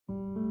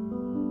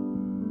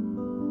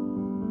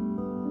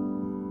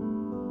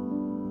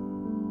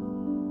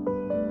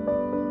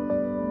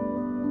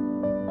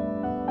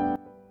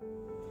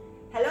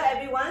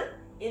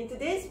In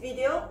today's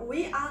video,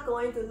 we are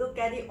going to look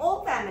at the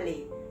O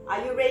family. Are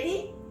you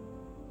ready?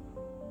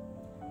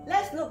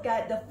 Let's look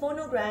at the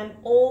phonogram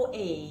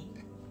OA.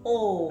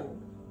 O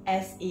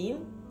as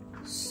in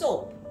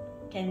soap.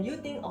 Can you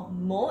think of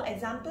more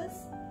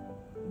examples?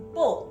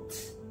 Boat,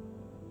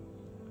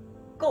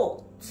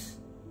 goat.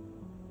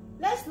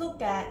 Let's look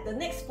at the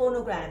next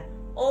phonogram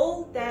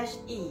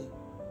O-E.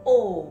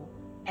 O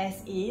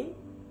as in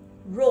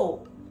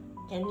rope.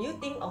 Can you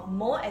think of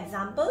more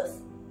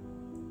examples?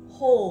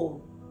 Hole,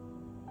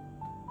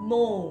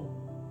 mole.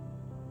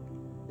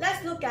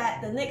 Let's look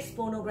at the next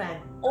phonogram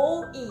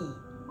O-E.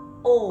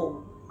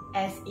 O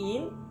as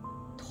in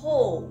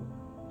toe.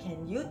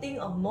 Can you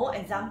think of more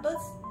examples?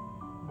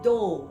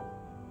 Doe,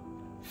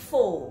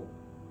 foe.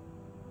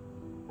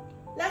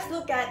 Let's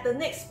look at the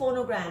next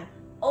phonogram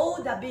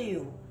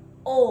O-W.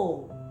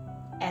 O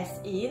as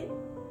in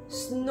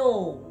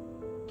snow.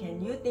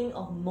 Can you think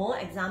of more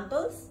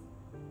examples?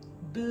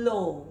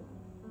 Blow,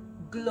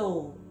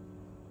 glow.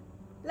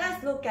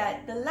 Let's look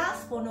at the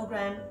last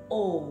phonogram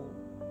O.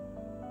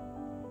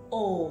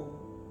 O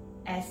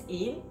as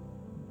in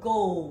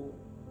go.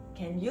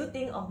 Can you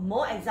think of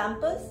more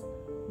examples?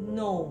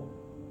 No.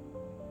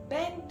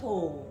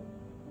 Bento.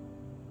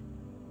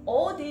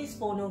 All these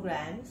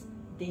phonograms,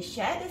 they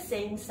share the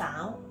same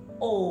sound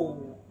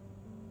O.